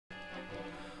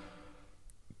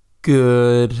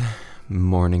Good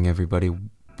morning, everybody.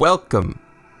 Welcome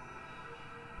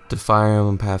to Fire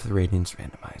Emblem Path of Radiance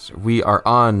Randomizer. We are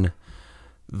on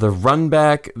the run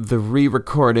back, the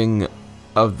re-recording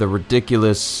of the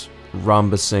ridiculous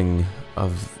rhombusing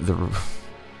of the...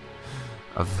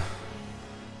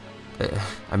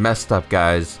 I messed up,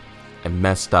 guys. I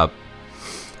messed up.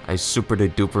 I super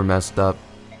duper messed up.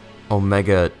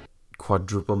 Omega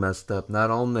quadruple messed up. Not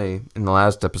only in the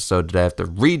last episode did I have to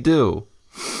redo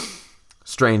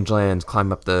Strange Lands,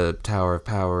 climb up the Tower of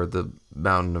Power, the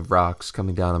Mountain of Rocks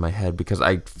coming down on my head because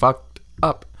I fucked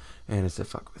up. And I said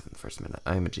fuck within the first minute.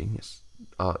 I am a genius.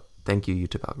 Thank you,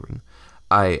 YouTube algorithm.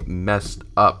 I messed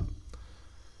up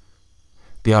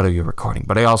the audio recording,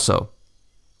 but I also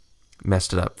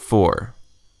messed it up for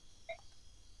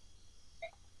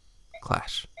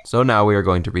Clash. So now we are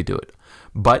going to redo it.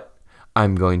 But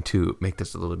I'm going to make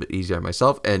this a little bit easier on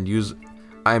myself and use...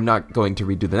 I'm not going to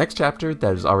redo the next chapter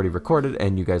that is already recorded,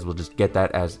 and you guys will just get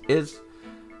that as is.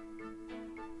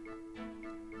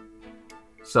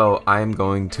 So I'm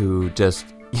going to just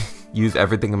use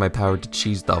everything in my power to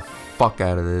cheese the fuck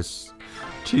out of this.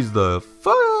 Cheese the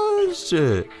fuck out of this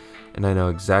shit. And I know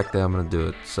exactly how I'm going to do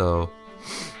it. So,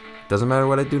 doesn't matter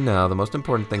what I do now. The most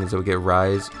important thing is that we get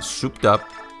Rise souped up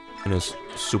in a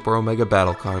Super Omega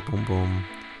battle card. Boom, boom.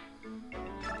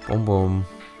 Boom, boom.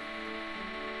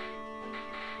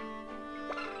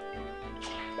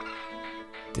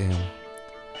 Damn.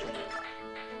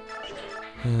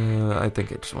 I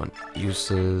think I just want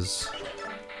uses.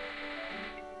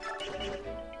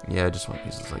 Yeah, I just want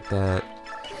uses like that.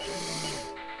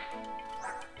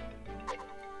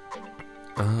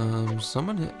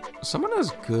 Someone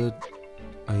has good...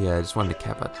 Oh yeah, I just wanted to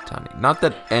cap out Titani. Not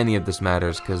that any of this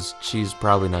matters, because she's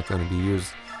probably not going to be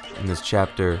used in this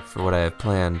chapter for what I have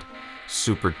planned.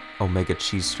 Super Omega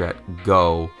Cheese Strat,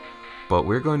 go. But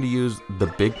we're going to use the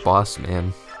big boss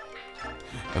man,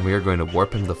 and we are going to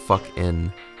warp him the fuck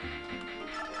in.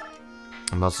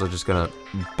 I'm also just gonna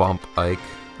bump Ike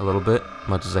a little bit,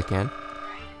 much as I can.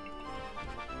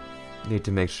 Need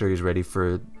to make sure he's ready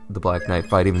for the Black Knight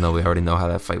fight, even though we already know how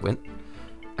that fight went.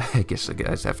 I guess you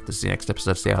guys have to see next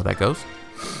episode to see how that goes.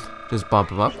 Just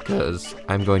bump him up, because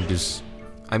I'm going to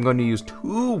use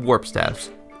 2 warp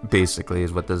staffs, basically,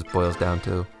 is what this boils down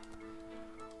to.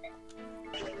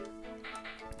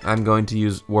 I'm going to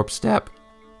use warp staff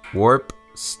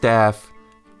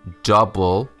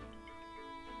double.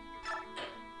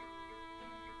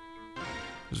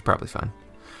 Which is probably fine.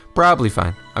 Probably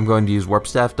fine. I'm going to use warp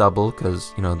staff double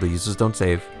because, you know, the uses don't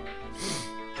save.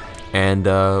 And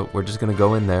we're just going to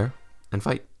go in there and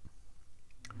fight.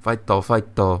 Fight though,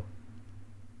 fight though.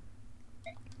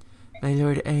 My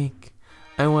Lord Ike,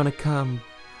 I want to come.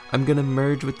 I'm going to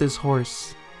merge with this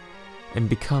horse and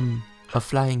become a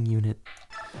flying unit.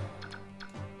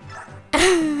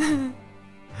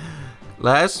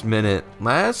 Last minute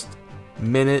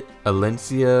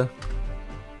Alencia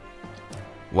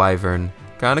Wyvern.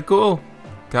 Kinda cool.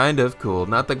 Kind of cool.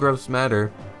 Not that growths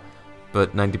matter,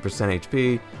 but 90%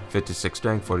 HP, 56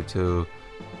 strength,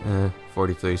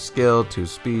 43 skill, 2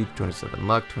 speed, 27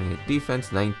 luck, 28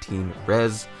 defense, 19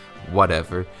 res,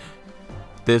 whatever.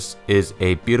 This is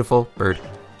a beautiful bird.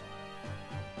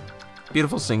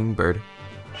 Beautiful singing bird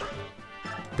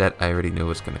that I already knew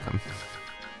was gonna come.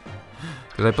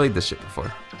 Because I played this shit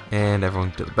before. And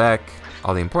everyone to the back.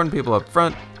 All the important people up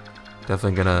front.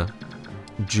 Definitely gonna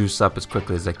juice up as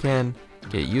quickly as I can.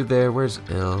 Get you there. Where's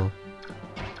Ill?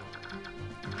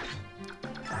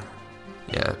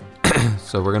 Yeah.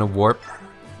 So we're gonna warp.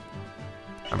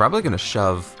 I'm probably gonna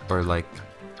shove or like...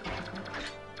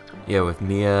 Yeah, with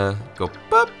Mia. Go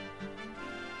boop.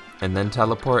 And then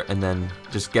teleport, and then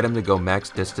just get him to go max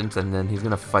distance, and then he's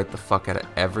gonna fight the fuck out of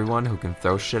everyone who can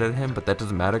throw shit at him, but that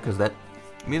doesn't matter, because that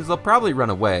means they'll probably run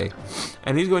away.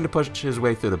 And he's going to push his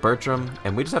way through the Bertram,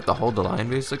 and we just have to hold the line,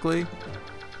 basically,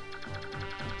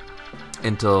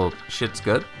 until shit's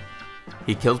good.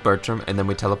 He kills Bertram, and then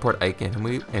we teleport Ike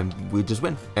in, and we just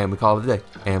win, and we call it a day,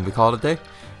 and we call it a day,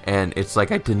 and it's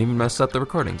like I didn't even mess up the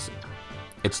recordings.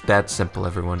 It's that simple,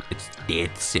 everyone. It's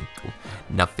simple.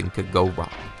 Nothing could go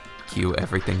wrong. Cue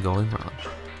everything going wrong.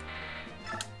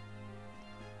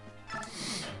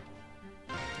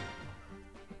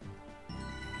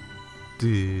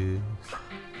 Dude.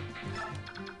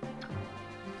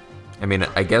 I mean,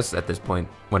 I guess at this point,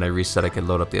 when I reset, I could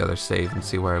load up the other save and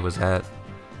see where I was at.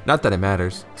 Not that it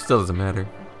matters. It still doesn't matter.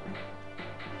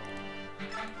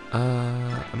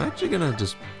 I'm actually gonna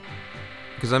just...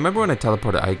 Because I remember when I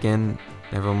teleported Ike in,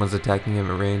 everyone was attacking him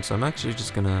at range, so I'm actually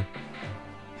just gonna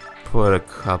put a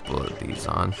couple of these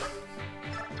on.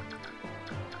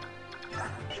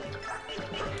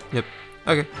 Yep,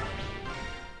 Okay.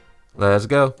 Let's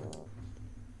go.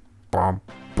 Boom,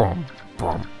 boom,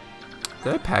 boom.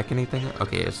 Did I pack anything?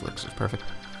 Okay, this looks perfect.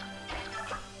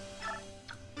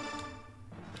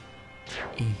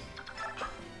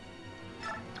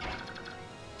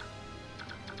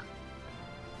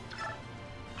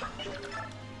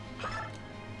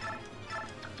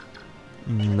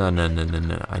 No.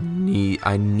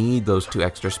 I need those 2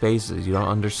 extra spaces. You don't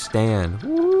understand.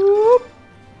 Whoop.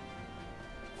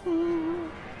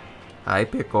 Hi,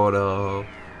 Piccolo.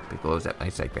 Piccolo's at my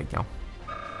side right now.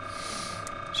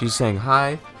 She's saying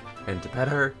hi, and to pet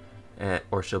her,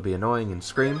 or she'll be annoying and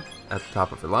scream at the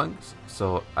top of her lungs.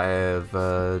 So I have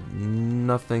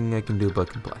nothing I can do but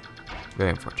comply.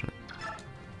 Very unfortunate.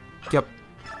 Yep.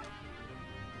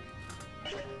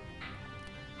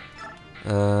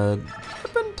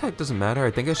 Weapon type doesn't matter.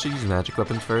 I think I should use magic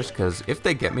weapons first, because if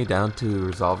they get me down to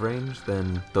resolve range,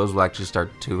 then those will actually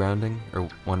start 2 rounding, or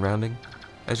 1 rounding,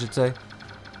 I should say.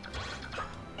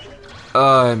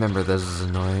 Oh, I remember this is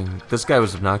annoying. This guy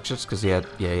was obnoxious because he had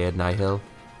Nihil.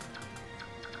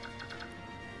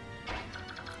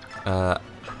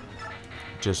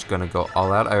 Just gonna go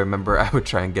all out. I remember I would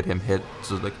try and get him hit.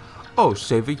 So like, oh,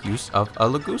 save a use of a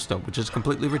Lagusta, which is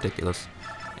completely ridiculous.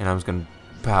 And I was gonna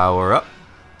power up.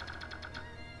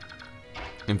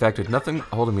 In fact, with nothing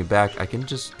holding me back, I can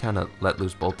just kind of let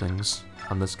loose boltings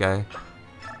on this guy.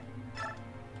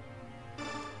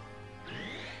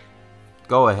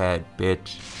 Go ahead,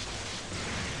 bitch.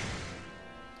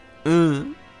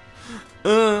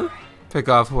 Pick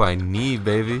off who I need,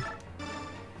 baby.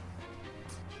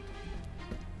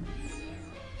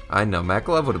 I know,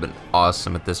 Makalov would have been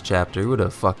awesome at this chapter. He would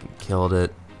have fucking killed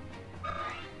it.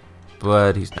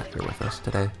 But he's not here with us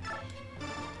today.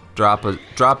 Drop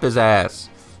his ass.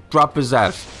 Drop his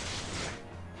ass.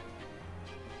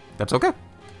 That's okay.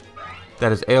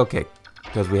 That is A-okay.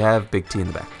 Because we have Big T in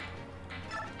the back.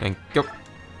 Thank you.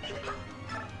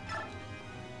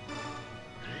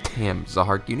 Damn,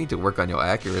 Zahark, you need to work on your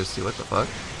accuracy. What the fuck?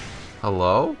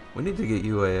 Hello? We need to get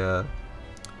you a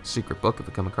secret book if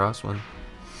we come across one.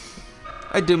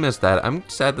 I do miss that. I'm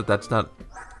sad that that's not...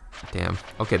 Damn.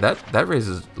 Okay, that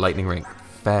raises lightning rank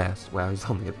fast. Wow, he's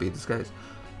only a B. This guy's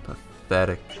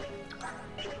pathetic.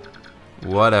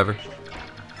 Whatever.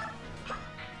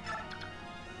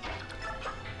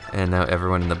 And now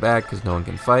everyone in the back, because no one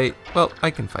can fight. Well,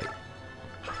 I can fight.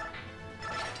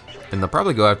 And they'll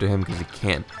probably go after him because he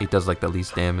can't. He does like the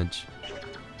least damage.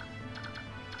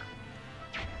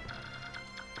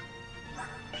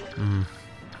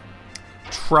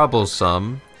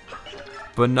 Troublesome,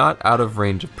 but not out of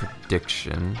range of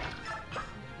prediction.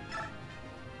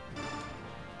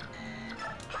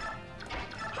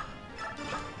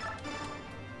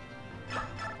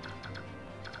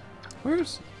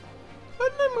 Where's... Why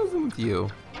didn't I move in with you?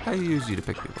 I used you to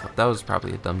pick people up. That was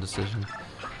probably a dumb decision.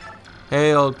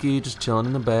 Hey, Oki, just chilling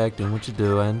in the back, doing what you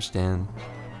do. I understand.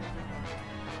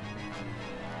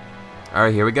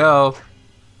 Alright, here we go.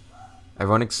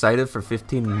 Everyone excited for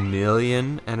 15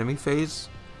 million enemy phase?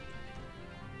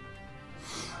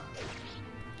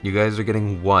 You guys are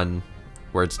getting 1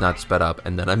 where it's not sped up,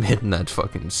 and then I'm hitting that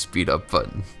fucking speed up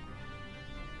button.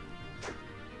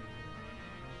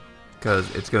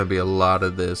 Because it's going to be a lot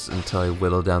of this until I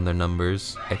whittle down their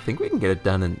numbers. I think we can get it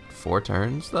done in 4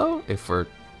 turns, though, if we're...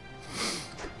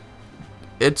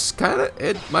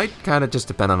 It might kind of just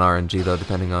depend on RNG, though,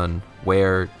 depending on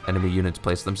where enemy units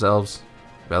place themselves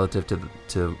relative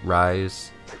to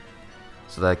Rise,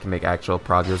 so that I can make actual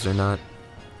progress or not.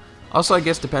 Also, I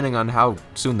guess depending on how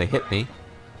soon they hit me,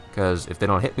 because if they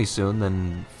don't hit me soon,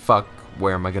 then fuck,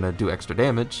 where am I going to do extra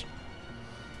damage?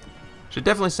 Should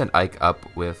definitely send Ike up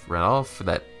with Renolf for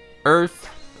that Earth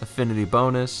affinity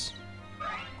bonus.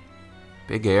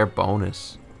 Big air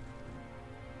bonus.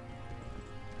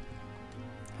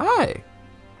 Hi.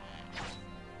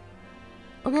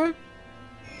 Okay.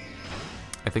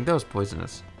 I think that was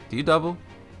poisonous. Do you double?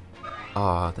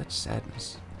 Oh, that's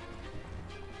sadness.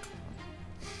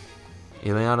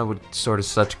 Ileana would soar to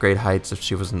such great heights if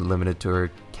she wasn't limited to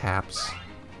her caps.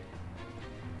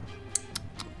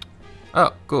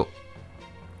 Oh, cool.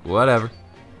 Whatever.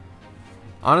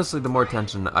 Honestly, the more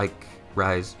tension Ike,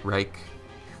 Rise, Reich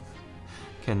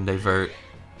can divert,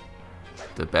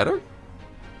 the better?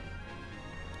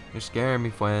 You're scaring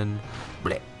me, friend.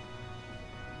 Bleh.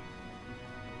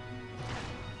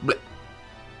 Bleh.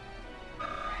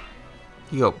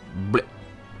 You go, bleh.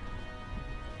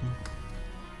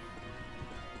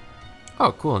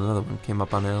 Oh, cool, another one came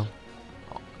up on L.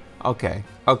 Okay,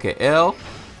 okay, L,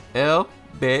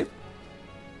 babe.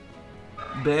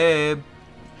 Babe.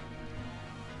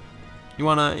 You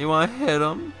wanna hit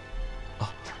him?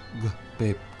 Oh,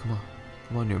 babe, come on.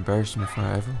 Come on, you're embarrassing me for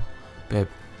everyone. Babe,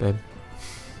 babe.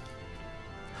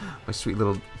 My sweet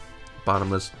little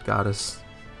bottomless goddess.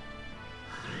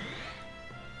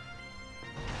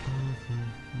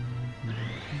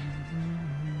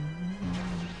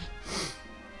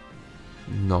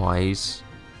 Nice.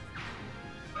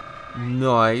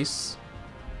 Nice.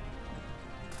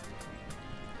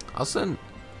 I'll send...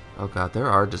 Oh god, there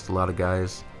are just a lot of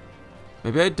guys.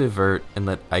 Maybe I divert and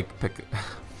let Ike pick...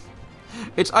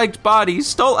 It's Ike's body! He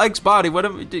stole Ike's body! What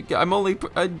am I... I'm only...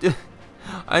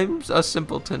 I'm a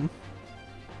simpleton.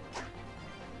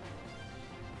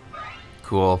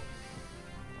 Cool.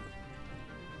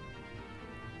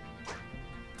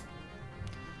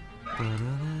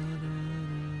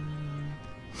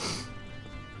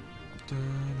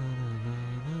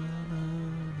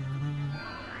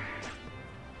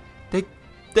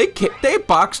 They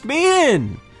boxed me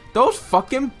in! Those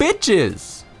fucking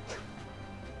bitches!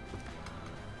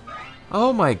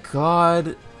 Oh my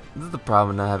god. This is the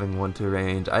problem not having 1-2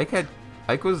 range.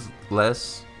 Ike was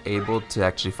less able to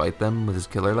actually fight them with his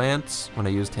killer lance when I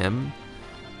used him.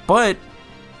 But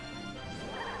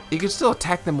he could still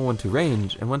attack them in 1-2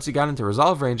 range, and once he got into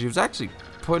resolve range, he was actually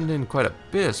putting in quite a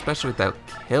bit, especially with that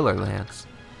killer lance.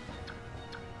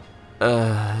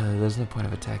 There's no point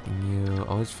of attacking you.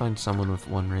 Always find someone with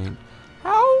 1 range.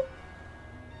 How?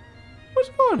 What's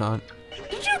going on?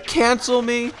 Did you cancel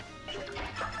me?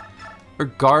 Or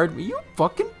guard me? You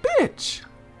fucking bitch!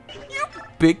 You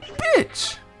big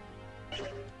bitch!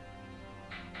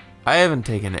 I haven't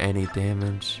taken any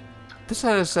damage. This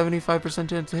had a 75%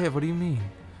 chance to hit. What do you mean?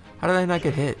 How did I not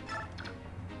get hit?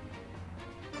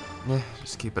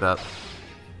 Just keep it up.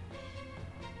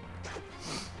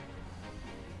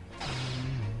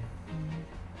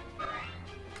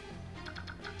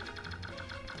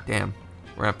 Damn,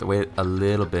 we're gonna have to wait a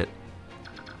little bit.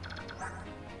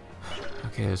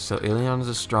 Okay, so Ilion is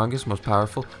the strongest, most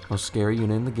powerful, most scary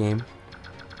unit in the game.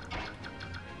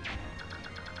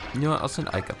 You know what, I'll send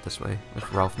Ike up this way with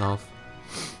Ralph Nolf.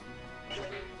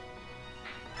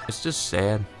 It's just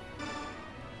sad.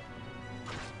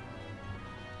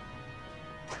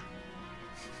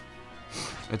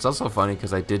 It's also funny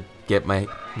because I did get my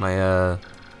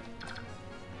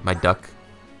duck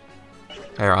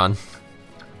hair on.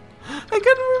 I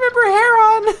couldn't remember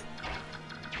Heron.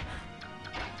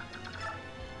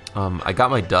 I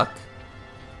got my duck,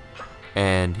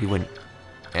 and he went,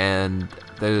 and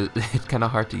it's kind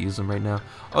of hard to use them right now.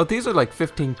 Oh, these are like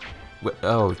 15.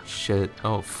 Oh shit!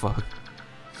 Oh fuck!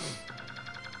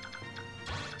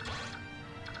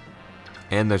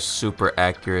 And they're super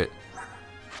accurate.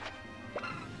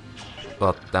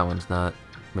 Well, that one's not.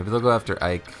 Maybe they'll go after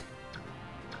Ike.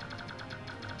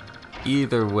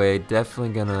 Either way,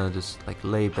 definitely gonna just like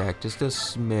lay back just a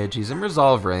smidge. He's in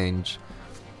resolve range.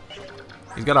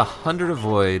 He's got 100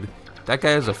 avoid. That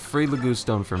guy has a free Lagoo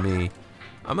Stone for me.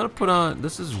 I'm gonna put on.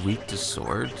 This is weak to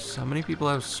swords. How many people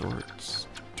have swords?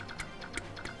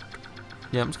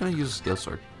 Yeah, I'm just gonna use a steel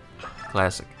sword.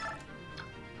 Classic.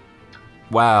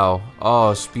 Wow.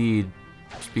 Oh, speed.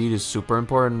 Speed is super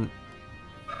important.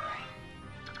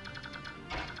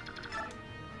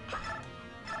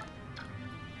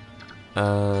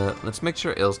 Let's make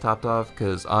sure Ill's topped off,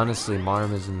 because honestly,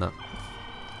 Marm is in the,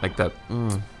 like that,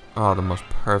 oh, the most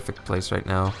perfect place right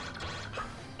now.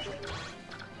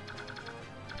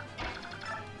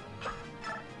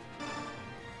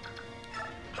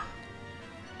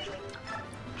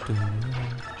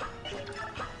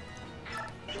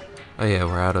 Oh yeah,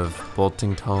 we're out of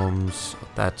bolting tomes.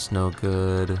 That's no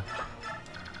good.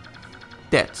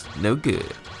 That's no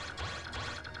good.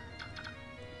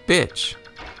 Bitch.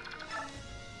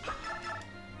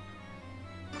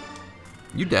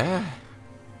 You die.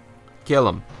 Kill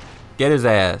him. Get his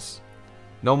ass.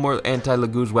 No more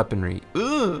anti-Lagoo's weaponry.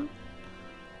 Ugh.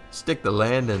 Stick the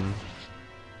landing.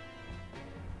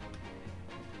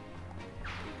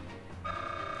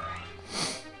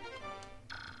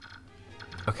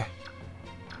 Okay.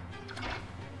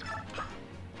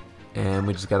 And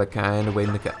we just gotta kind of wait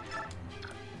in the cut.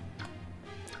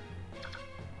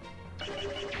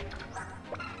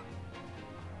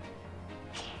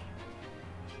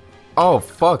 Oh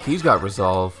fuck, he's got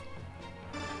resolve.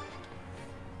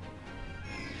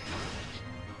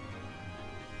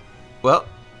 Well,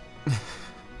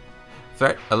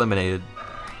 threat eliminated.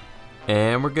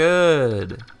 And we're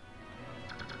good.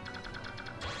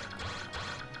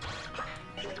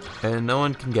 And no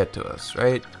one can get to us,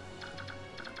 right?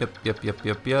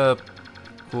 Yep.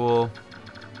 Cool.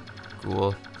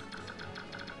 Cool.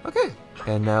 Okay.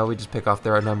 And now we just pick off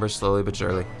their numbers slowly but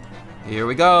surely. Here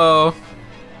we go.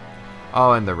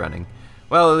 Oh, and they're running.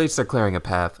 Well, at least they're clearing a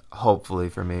path, hopefully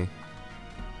for me.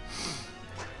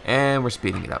 And we're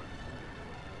speeding it up.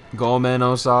 Goldman,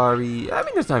 oh sorry. I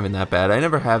mean, it's not even that bad. I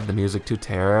never have the music too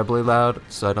terribly loud,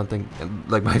 so I don't think,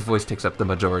 like, my voice takes up the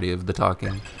majority of the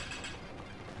talking.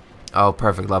 Oh,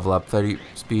 perfect, level up, 30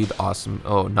 speed, awesome.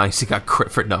 Oh, nice, he got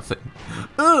crit for nothing.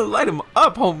 Ugh, light him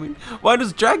up, homie. Why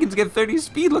does dragons get 30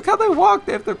 speed? Look how they walk.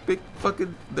 They have their big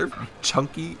fucking, their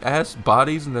chunky ass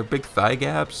bodies and their big thigh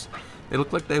gaps. They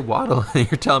look like they waddle.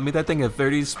 And you're telling me that thing at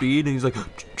 30 speed and he's like...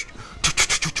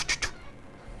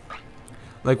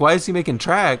 Like, why is he making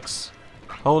tracks?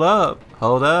 Hold up,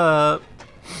 hold up.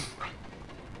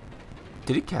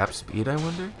 Did he cap speed, I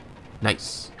wonder?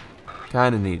 Nice.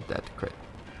 Kinda needed that to crit.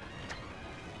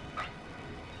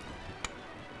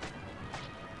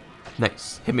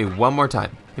 Nice. Hit me one more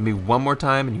time. Hit me one more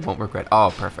time and you won't regret.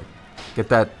 Oh, perfect. Get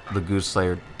that Lagoose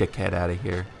Slayer dickhead out of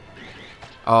here.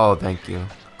 Oh, thank you.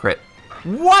 Crit.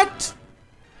 What?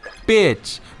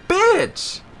 Bitch.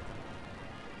 Bitch!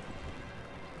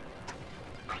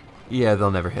 Yeah,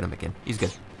 they'll never hit him again. He's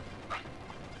good.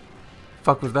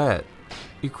 Fuck was that?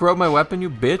 You corrode my weapon, you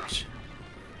bitch?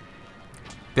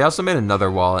 They also made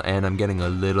another wall, and I'm getting a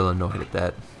little annoyed at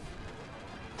that.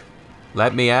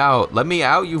 Let me out. Let me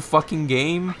out, you fucking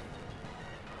game.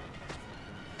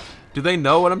 Do they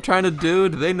know what I'm trying to do?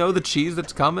 Do they know the cheese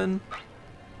that's coming?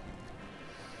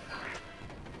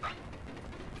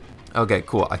 Okay,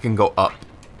 cool. I can go up.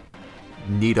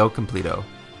 Neato completo.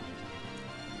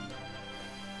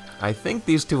 I think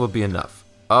these two will be enough.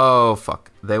 Oh, fuck.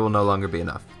 They will no longer be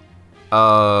enough.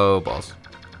 Oh, balls.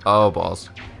 Oh, balls.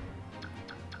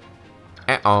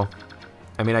 Uh-oh.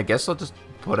 I mean, I guess I'll just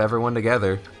put everyone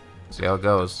together. See how it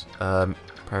goes.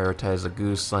 Prioritize the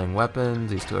goose slaying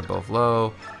weapons. These two are both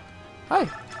low. Hi.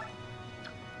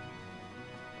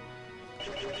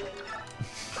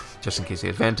 Just in case the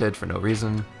advantage for no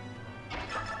reason.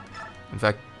 In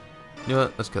fact, you know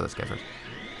what? Let's kill this guy first.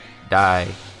 Die.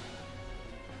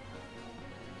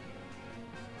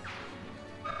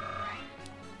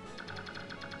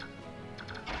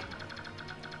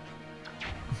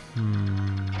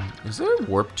 Is there a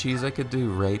warp cheese I could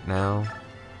do right now?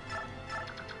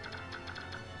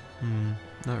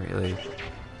 Not really.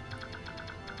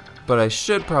 But I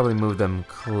should probably move them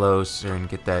closer and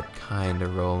get that kind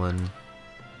of rolling.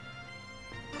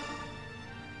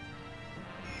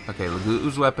 Okay,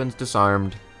 Lagoose weapons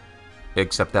disarmed.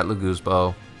 Except that Lagoose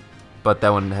bow. But that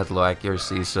one has low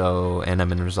accuracy, so... And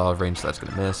I'm in resolve range, so that's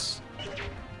gonna miss.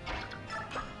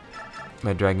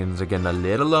 My dragons are getting a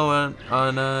little low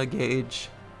on gauge.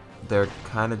 They're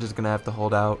kind of just gonna have to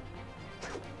hold out.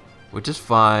 Which is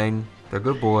fine. They're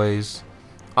good boys.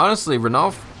 Honestly,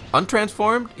 Ranulf,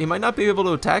 untransformed, he might not be able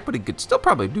to attack, but he could still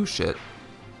probably do shit.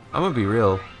 I'm gonna be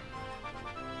real.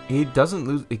 He doesn't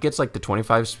lose. He gets like the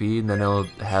 25 speed, and then he'll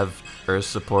have Earth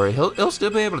support. He'll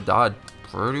still be able to dodge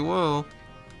pretty well.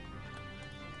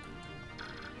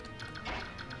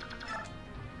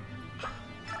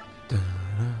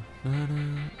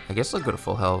 I guess I'll go to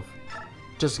full health,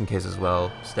 just in case as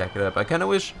well. Stack it up. I kind of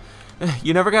wish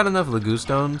you never got enough Lagoose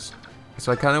stones,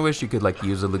 so I kind of wish you could like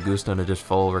use a Lagoose stone to just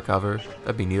full recover.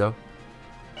 That'd be neato.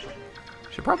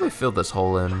 Should probably fill this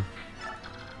hole in.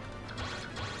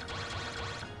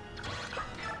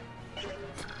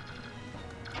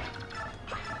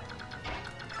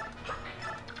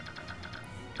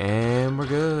 And we're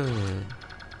good.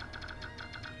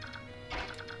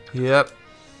 Yep.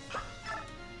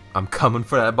 I'm coming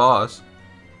for that boss.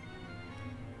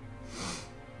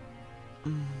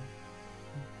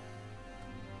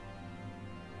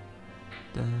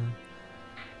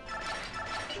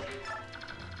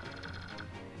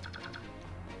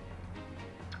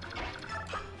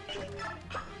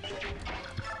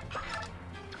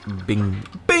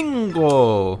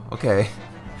 Bingo! Okay.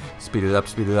 Speed it up,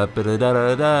 speed it up.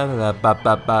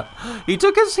 He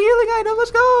took his healing item,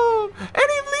 let's go! And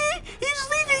he's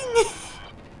leaving!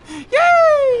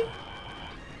 Yay!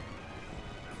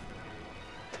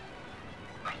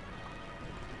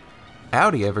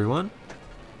 Howdy, everyone.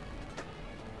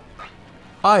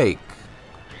 Ike,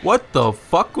 what the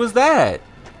fuck was that?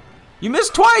 You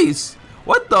missed twice!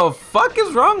 What the fuck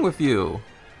is wrong with you?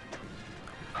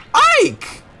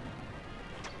 Ike!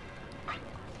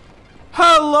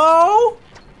 Hello?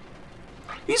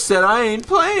 He said I ain't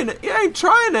playing, I ain't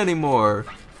trying anymore.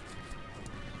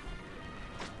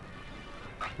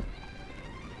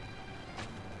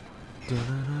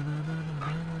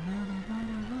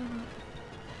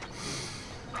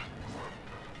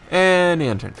 And he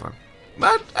untransformed.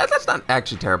 But that's not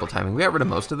actually terrible timing. We got rid of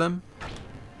most of them.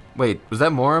 Wait, was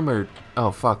that Moram or...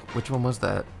 Oh, fuck. Which one was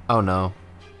that? Oh, no.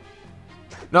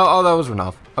 No, oh, that was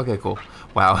Ranolf. Okay, cool.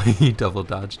 Wow, he double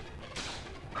dodged.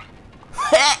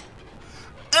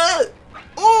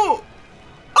 Oh!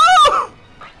 Oh!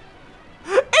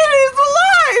 It is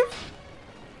alive!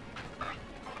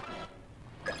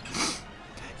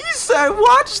 He said,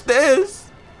 watch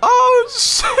this! Oh,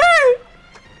 shit!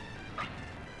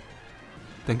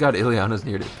 Thank God Ileana's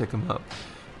near to pick him up.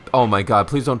 Oh my God,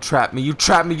 please don't trap me. You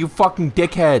trap me, you fucking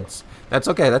dickheads! That's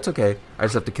okay, that's okay. I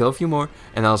just have to kill a few more,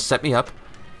 and that'll set me up.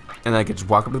 And I can just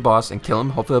walk up to the boss and kill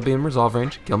him. Hopefully he'll be in resolve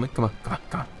range. Kill me. Come on, come on,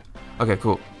 come on. Okay,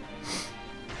 cool.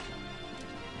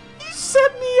 He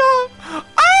set me up!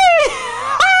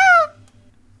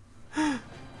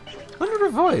 Under the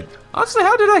void. Honestly,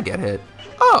 how did I get hit?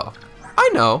 Oh, I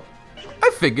know. I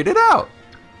figured it out.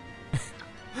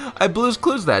 I Blue's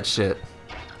Clues that shit.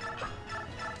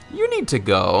 You need to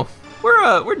go.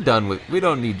 We're done with. We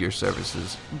don't need your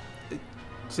services.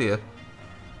 See ya.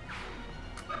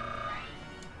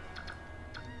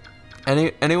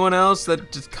 Anyone else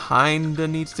that just kinda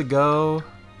needs to go?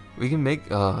 We can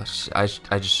make. Oh, I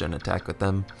just shouldn't attack with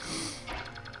them.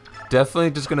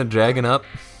 Definitely just gonna dragon up.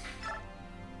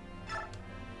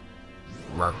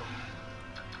 Rawr.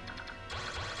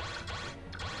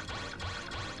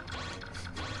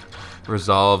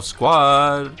 Resolve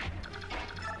squad.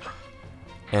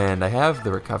 And I have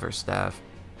the recover staff.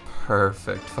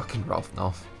 Perfect. Fucking Rolf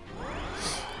Nolf.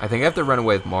 I think I have to run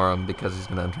away with Morum because he's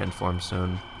gonna transform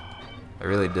soon. I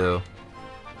really do.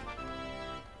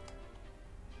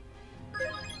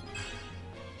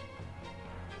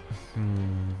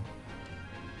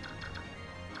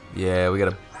 Yeah, we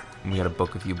gotta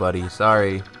book with you, buddy.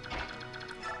 Sorry.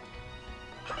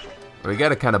 We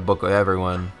gotta kind of book with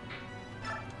everyone.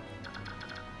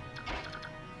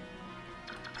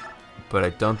 But I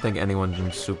don't think anyone's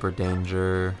in super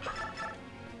danger.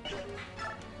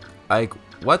 Like,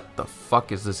 what the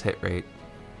fuck is this hit rate?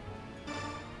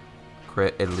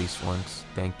 Crit at least once.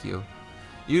 Thank you.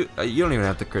 You don't even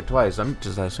have to crit twice. I'm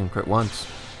just asking crit once.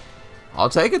 I'll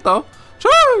take it though.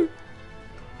 Sure.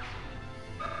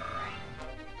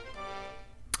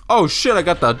 Oh shit! I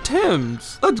got the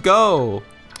Tims. Let's go.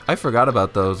 I forgot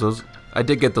about those. I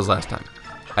did get those last time.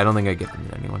 I don't think I get them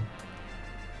to anyone.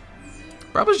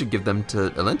 Probably should give them to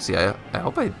Alencia. I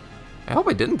hope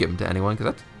I didn't give them to anyone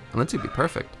because that's Alencia would be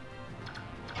perfect.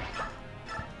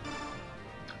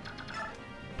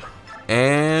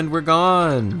 And we're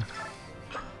gone.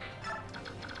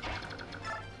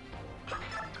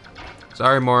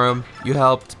 Sorry, Morum. You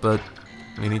helped, but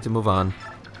we need to move on.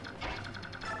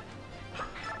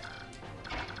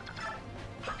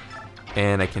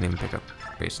 And I can't even pick up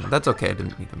Grayson. That's okay. I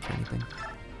didn't need them for anything.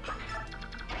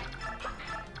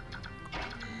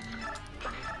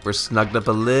 We're snugged up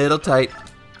a little tight,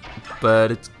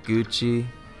 but it's Gucci.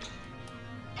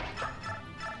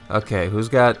 Okay, who's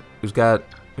got?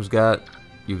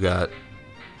 You got.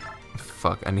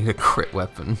 Fuck, I need a crit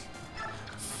weapon.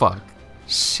 Fuck.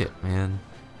 Shit, man.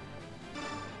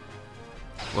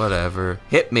 Whatever.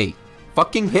 Hit me.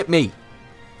 Fucking hit me.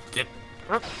 Get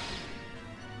up.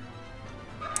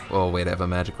 Oh, wait, I have a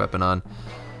magic weapon on.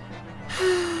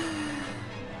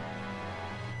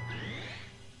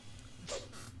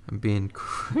 I'm being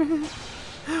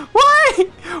Why?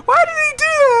 Why did he do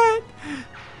that?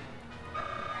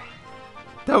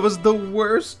 That was the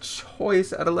worst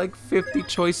choice out of like 50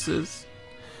 choices.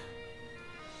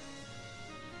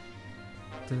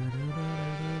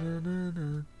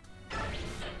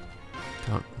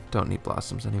 Don't need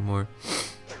blossoms anymore.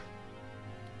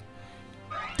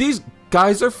 These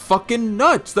guys are fucking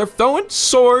nuts. They're throwing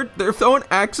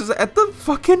axes at the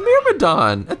fucking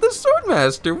Myrmidon, at the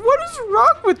Swordmaster. What is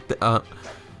wrong with the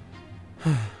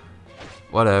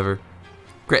whatever.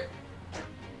 Crit.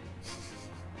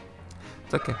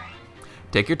 It's okay.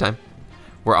 Take your time.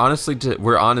 We're honestly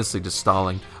just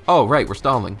stalling. Oh right, we're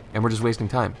stalling, and we're just wasting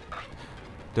time.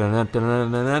 There.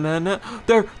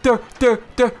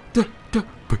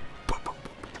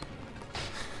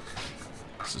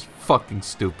 This is fucking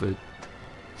stupid.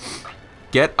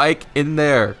 Get Ike in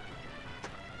there.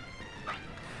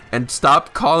 And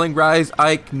stop calling Rise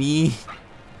Ike me.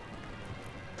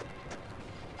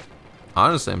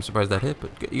 Honestly, I'm surprised that hit,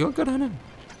 but you go down in.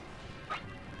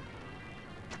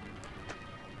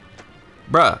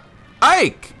 Bruh.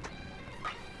 Ike!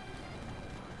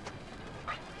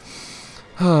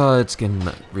 Oh, it's getting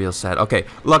real sad. Okay,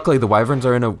 luckily the Wyverns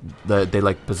are in a... They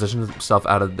like position themselves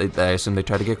out of... I assume they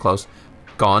try to get close.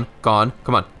 Gone.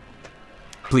 Come on.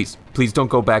 Please don't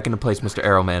go back into place, Mr.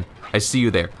 Arrowman. I see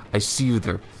you there.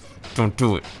 Don't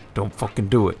do it. Don't fucking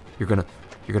do it. You're gonna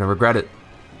regret it.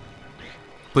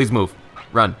 Please move.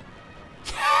 Run.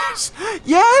 Yes!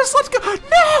 Yes! Let's go!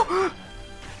 No!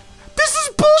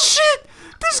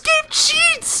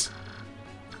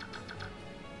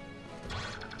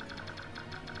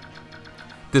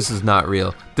 This is not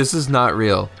real. This is not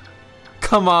real.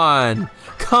 Come on.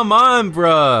 Come on,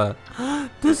 bruh.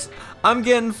 I'm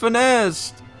getting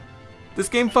finessed. This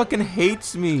game fucking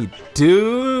hates me,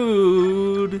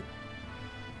 dude.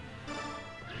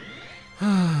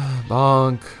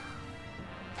 Bonk.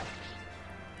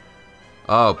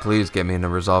 Oh, please get me in a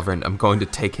resolver and I'm going to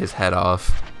take his head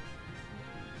off.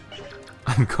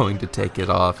 I'm going to take it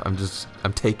off. I'm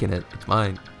taking it. It's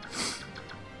mine.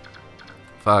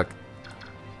 Fuck.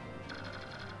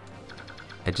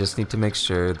 I just need to make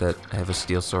sure that I have a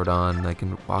steel sword on and I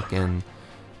can walk in,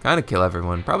 kind of kill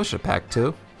everyone. Probably should pack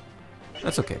two.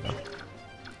 That's okay though.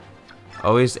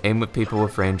 Always aim with people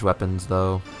with ranged weapons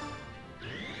though.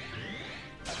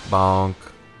 Bonk.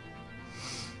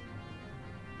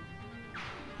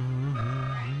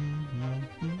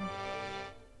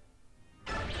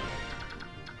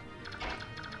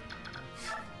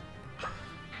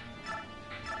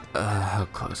 How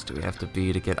close do we have to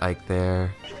be to get Ike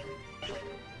there?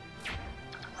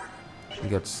 We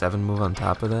got 7 move on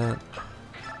top of that.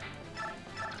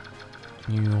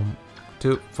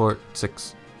 2, 4,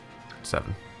 6,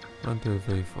 7. 1, 2,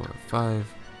 3, 4,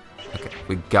 5. Okay,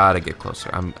 we gotta get closer.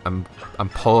 I'm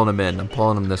pulling him in. I'm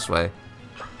pulling him this way.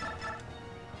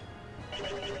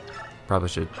 Probably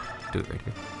should do it right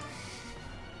here.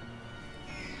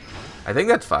 I think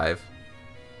that's 5.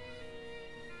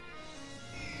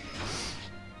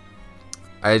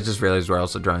 I just realized we're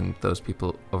also drawing those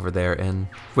people over there in,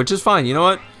 which is fine. You know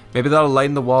what? Maybe that'll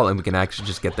lighten the wall and we can actually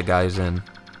just get the guys in.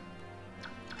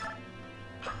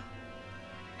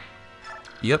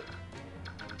 Yep.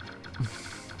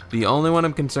 The only one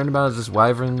I'm concerned about is this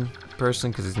wyvern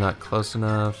person because he's not close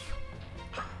enough.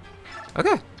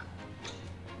 Okay.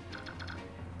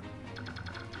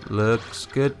 Looks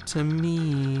good to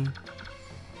me.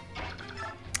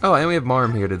 Oh, and we have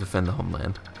Marm here to defend the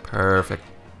homeland. Perfect.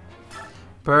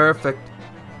 Perfect.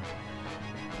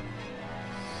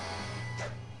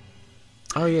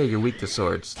 Oh yeah, you're weak to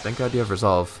swords. Thank God you have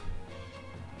resolve.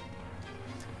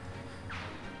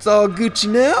 It's all Gucci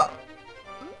now.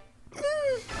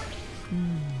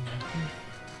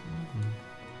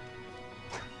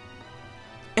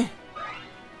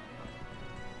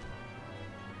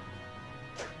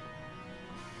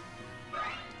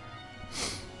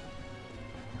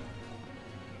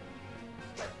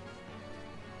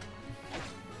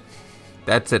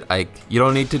 That's it, Ike. You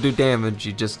don't need to do damage,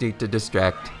 you just need to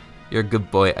distract. You're a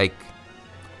good boy, Ike.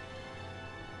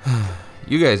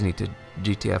 You guys need to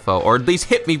GTFO, or at least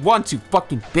hit me once, you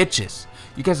fucking bitches.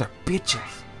 You guys are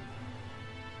bitches.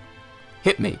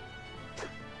 Hit me.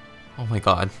 Oh my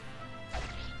god.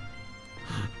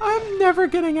 I'm never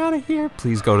getting out of here.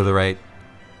 Please go to the right.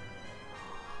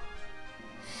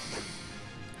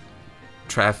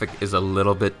 Traffic is a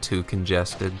little bit too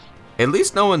congested. At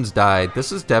least no one's died.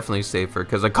 This is definitely safer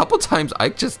because a couple times I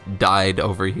just died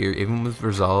over here, even with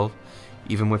resolve,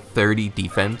 even with 30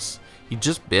 defense. He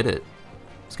just bit it.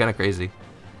 It's kind of crazy.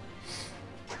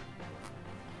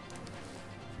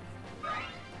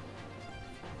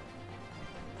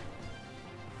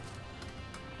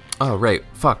 Oh right,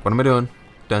 fuck. What am I doing?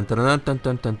 Dun dun dun dun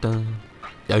dun dun dun.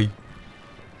 Yay.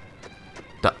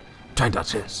 Try and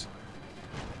dodge this.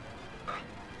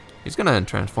 He's gonna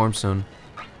transform soon.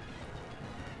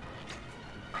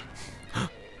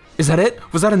 Is that it?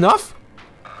 Was that enough?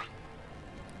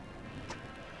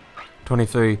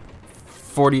 23,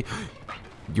 40.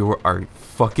 You are a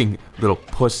fucking little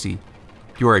pussy.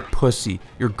 You are a pussy.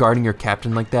 You're guarding your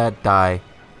captain like that? Die.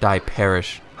 Die,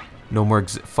 perish. No more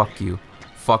fuck you.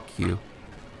 Fuck you.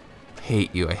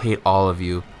 Hate you. I hate all of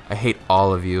you. I hate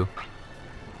all of you.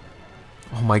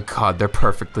 Oh my god, they're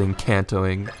perfectly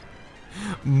incantoing.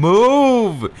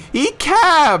 Move! He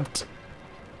capped!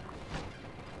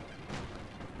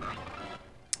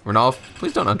 Renolf,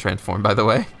 please don't untransform, by the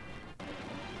way.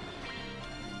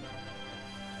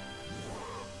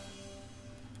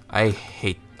 I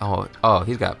hate... Oh,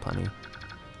 he's got plenty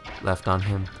left on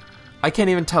him. I can't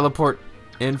even teleport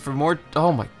in for more...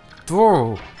 Oh my...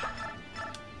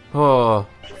 Oh,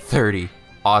 30.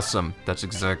 Awesome. That's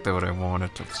exactly what I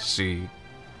wanted to see.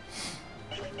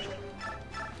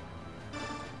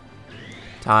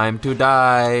 Time to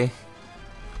die.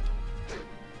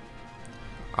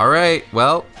 Alright,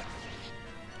 well.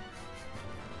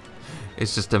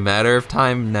 It's just a matter of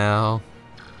time now.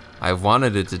 I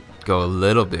wanted it to go a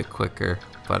little bit quicker,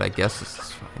 but I guess this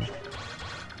is fine.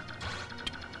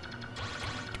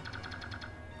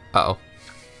 Uh-oh.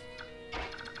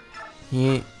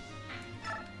 Hit.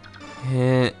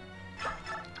 Hit.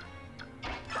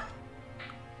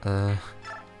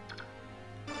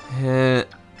 Hit.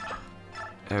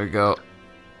 There we go.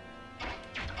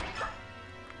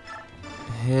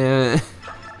 There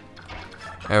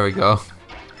we go.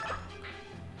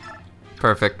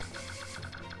 Perfect.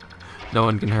 No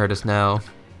one can hurt us now.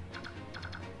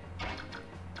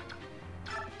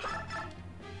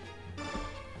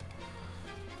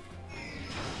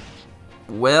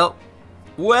 Well,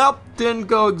 didn't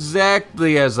go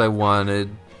exactly as I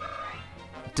wanted.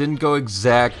 Didn't go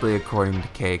exactly according to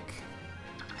cake.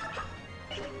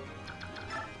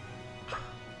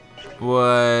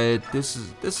 But this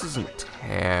isn't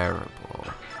terrible.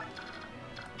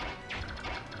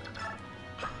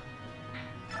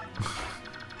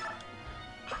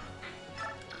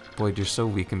 Boyd, you're so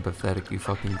weak and pathetic, you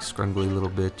fucking scrungly little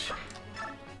bitch.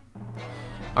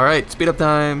 Alright, speed up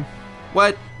time.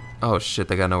 What? Oh shit,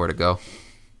 they got nowhere to go.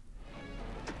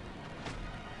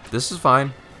 This is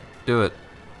fine. Do it.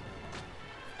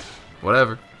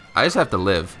 Whatever. I just have to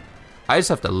live. I just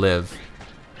have to live.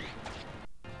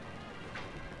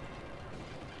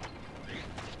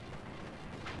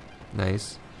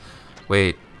 Nice.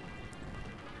 Wait.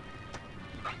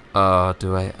 Do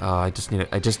I? Oh, I just need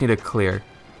a clear.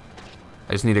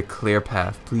 I just need a clear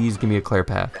path. Please give me a clear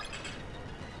path.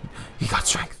 He got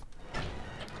strength.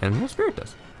 And no spirit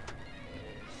does.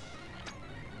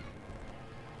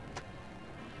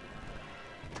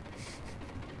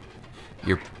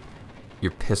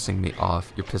 You're pissing me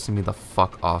off. You're pissing me the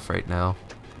fuck off right now.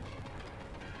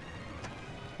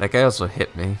 That guy also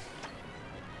hit me.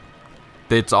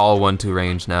 It's all 1-2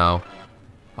 range now.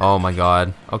 Oh my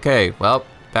god. Okay, well,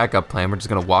 backup plan. We're just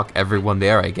gonna walk everyone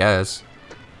there, I guess.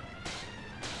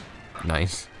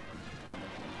 Nice.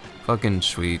 Fucking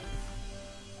sweet.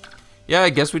 Yeah,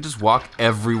 I guess we just walk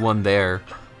everyone there.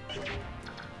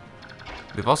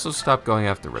 We've also stopped going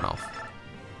after Ranolf.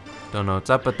 Don't know what's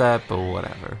up with that, but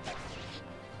whatever.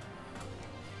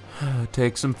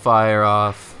 Take some fire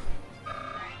off.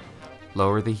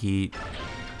 Lower the heat.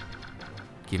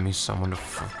 Give me someone to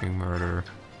fucking murder.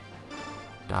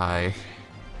 Die.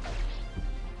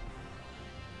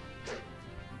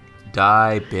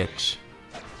 Die, bitch.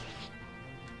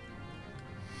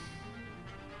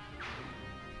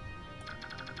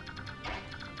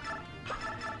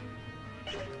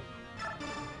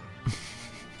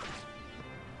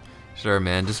 Sure,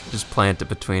 man, just plant it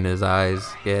between his eyes.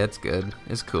 Yeah, it's good.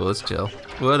 It's cool, it's chill.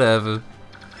 Whatever.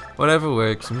 Whatever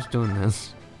works, I'm just doing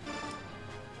this.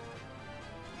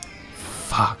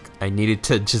 Fuck, I needed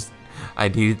to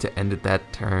end it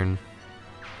that turn.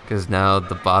 Because now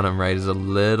the bottom right is a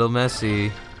little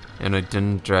messy. And I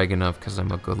didn't drag enough because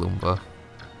I'm a Goomba.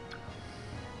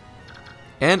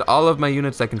 And all of my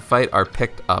units that can fight are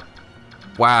picked up.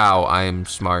 Wow, I am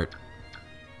smart.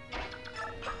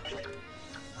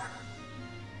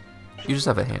 You just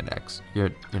have a hand axe. You're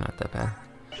not that bad.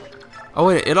 Oh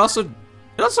wait, it also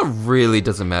really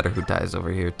doesn't matter who dies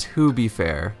over here, to be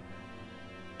fair.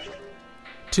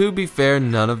 To be fair,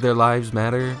 none of their lives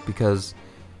matter because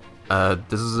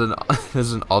this is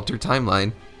an altered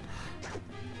timeline.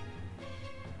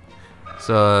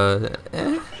 So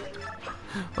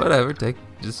whatever,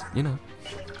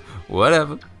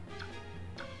 whatever.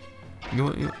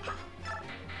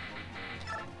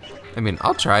 I mean,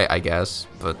 I'll try, I guess,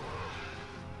 but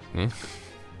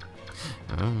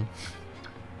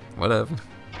whatever.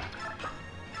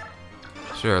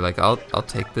 Sure, like I'll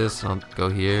take this and I'll go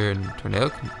here, and Tornado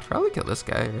can probably kill this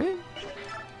guy, right?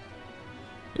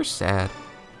 You're sad.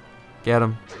 Get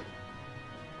him.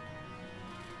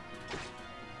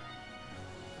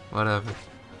 Whatever.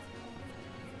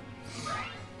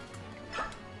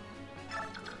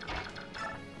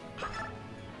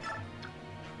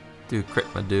 Dude, crit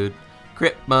my dude.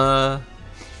 Crit my.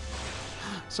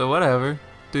 So whatever.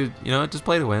 Dude, you know what? Just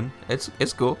play to win. It's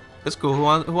cool. It's cool.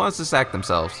 Who wants to sack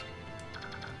themselves?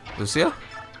 Lucia?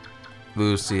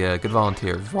 Lucia, good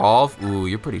volunteer. Rolf, ooh,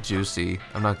 you're pretty juicy.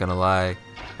 I'm not gonna lie.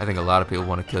 I think a lot of people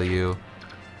want to kill you.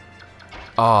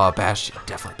 Oh, Bastion.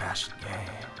 Definitely Bastion. Yeah.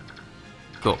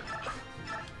 Cool.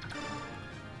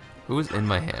 Who is in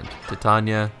my hand?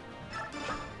 Titania.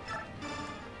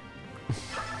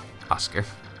 Oscar.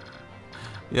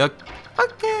 Yuck.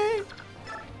 Okay.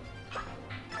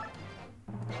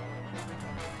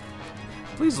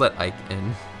 Please let Ike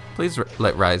in. Please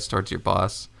let Rise towards your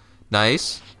boss.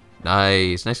 Nice.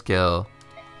 Nice. Nice kill.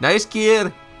 Nice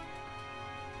kid.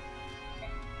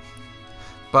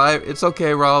 Bye. It's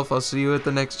okay, Rolf. I'll see you at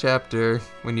the next chapter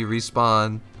when you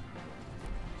respawn.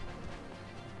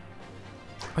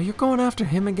 Oh, you're going after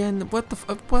him again? What the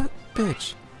what?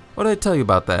 Bitch. What did I tell you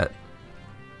about that?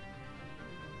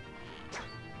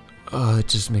 Oh, it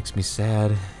just makes me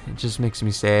sad. It just makes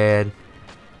me sad.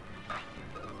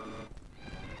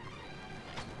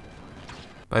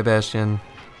 Bye, Bastion.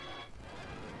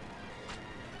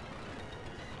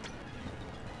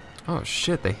 Oh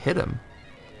shit, they hit him.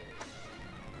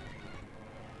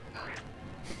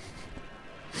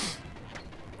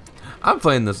 I'm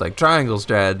playing this like triangle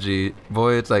strategy.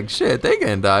 Boy, it's like shit, they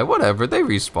can die, whatever, they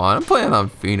respawn. I'm playing on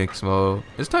Phoenix mode.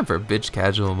 It's time for bitch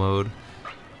casual mode.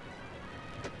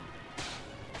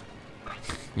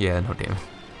 Yeah, no damn.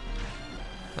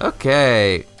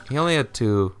 Okay. He only had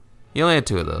two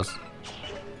of those.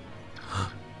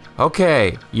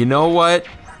 Okay, you know what?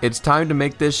 It's time to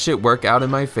make this shit work out in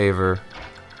my favor.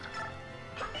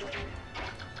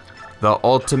 The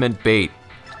ultimate bait.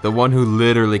 The one who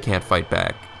literally can't fight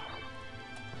back.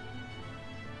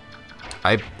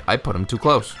 I put him too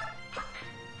close.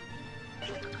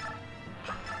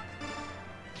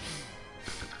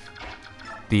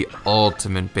 The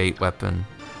ultimate bait weapon.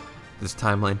 This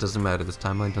timeline doesn't matter. This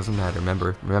timeline doesn't matter.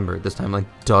 Remember, this timeline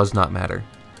does not matter.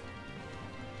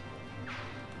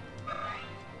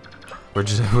 We're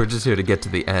just here to get to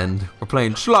the end. We're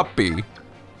playing sloppy.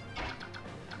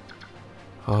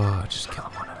 Oh, just kill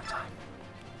him one at a time.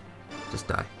 Just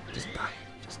die. Just die.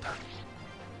 Just die.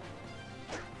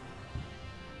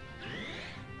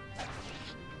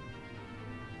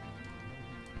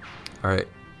 Alright.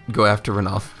 Go after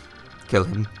Ranolf. Kill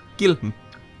him. Kill him.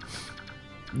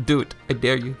 Do it. I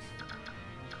dare you.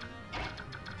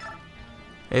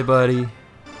 Hey, buddy.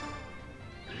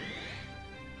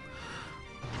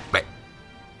 Wait.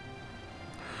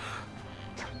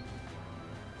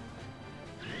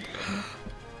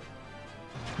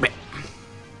 Wait.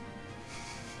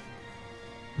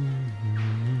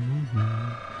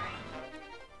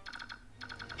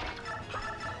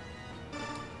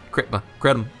 Critma.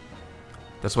 Crit him.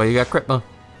 That's why you got Critma.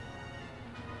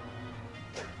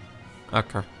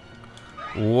 Okay.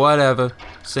 Whatever.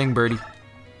 Sing, birdie.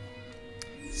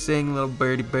 Sing, little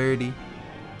birdie, birdie.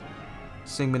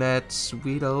 Sing me that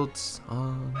sweet old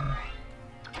song.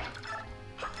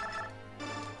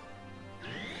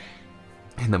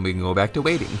 And then we can go back to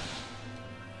waiting.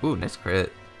 Ooh, nice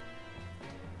crit.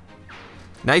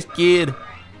 Nice kid.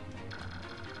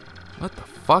 What the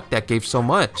fuck? That gave so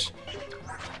much.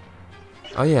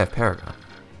 Oh yeah, Paragon.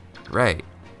 Right.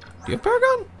 Do you have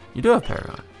Paragon? You do have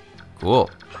Paragon. Cool.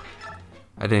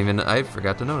 I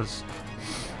forgot to notice.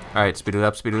 Alright, speed it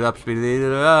up, speed it up, speed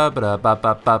it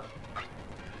up.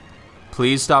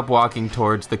 Please stop walking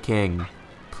towards the king.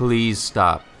 Please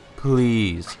stop.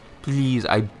 Please. Please,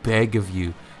 I beg of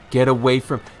you. Get away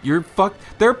from...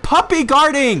 They're puppy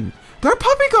guarding! They're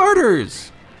puppy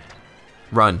guarders!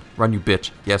 Run. Run, you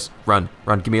bitch. Yes, run.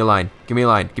 Run. Give me a line. Give me a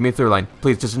line. Give me a through line.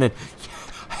 Please, just an in.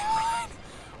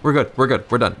 We're good. We're good.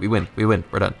 We're done. We win. We win.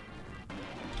 We're done.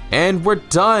 And we're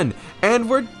done. And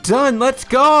we're done. Let's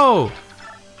go.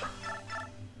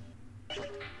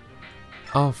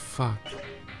 Oh, fuck.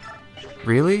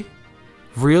 Really?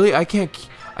 Really? I can't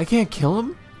kill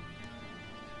him?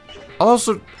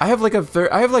 Also, I have like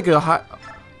a high...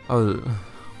 Oh.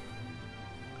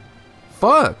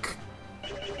 Fuck.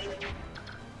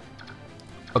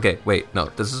 Okay, wait. No,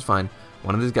 this is fine.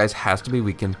 One of these guys has to be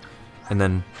weakened. And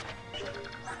then...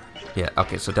 Yeah,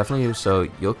 okay, so definitely you. So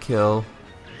you'll kill...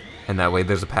 And that way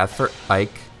there's a path for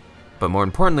Ike. But more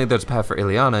importantly, there's a path for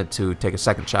Ileana to take a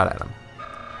second shot at him.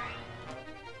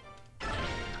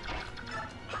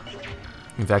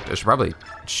 In fact, I should probably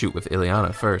shoot with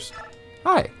Ileana first.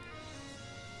 Hi.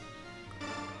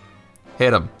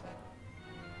 Hit him.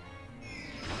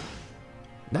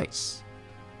 Nice.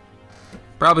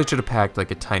 Probably should have packed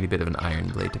like a tiny bit of an iron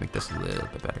blade to make this a little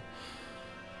bit better.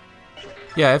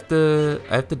 Yeah, I have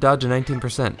to dodge a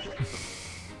 19%.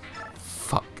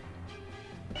 Fuck.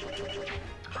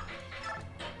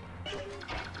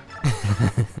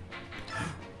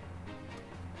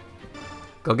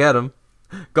 Go get him.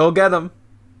 Go get him.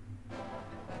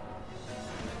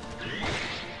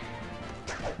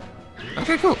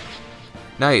 Okay, cool.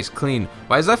 Nice, clean.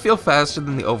 Why does that feel faster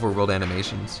than the overworld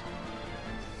animations?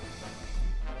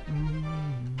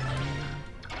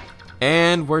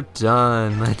 And we're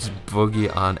done. Let's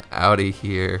boogie on out of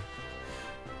here.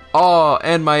 Oh,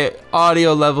 and my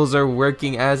audio levels are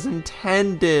working as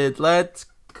intended. Let's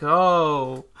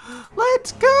go.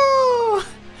 Let's go.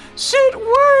 Shit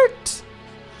worked.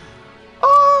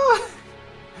 Oh.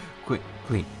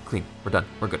 Clean. We're done.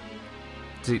 We're good.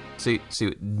 See,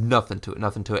 nothing to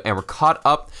it. And we're caught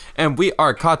up, and we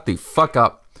are caught the fuck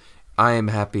up. I am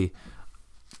happy.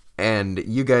 And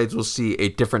you guys will see a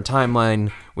different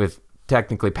timeline with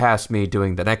technically past me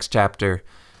doing the next chapter.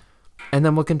 And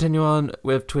then we'll continue on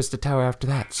with Twisted Tower after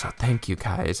that. So thank you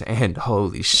guys. And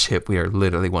holy shit, we are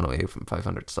literally 1 away from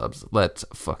 500 subs. Let's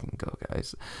fucking go,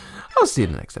 guys. I'll see you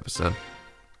in the next episode.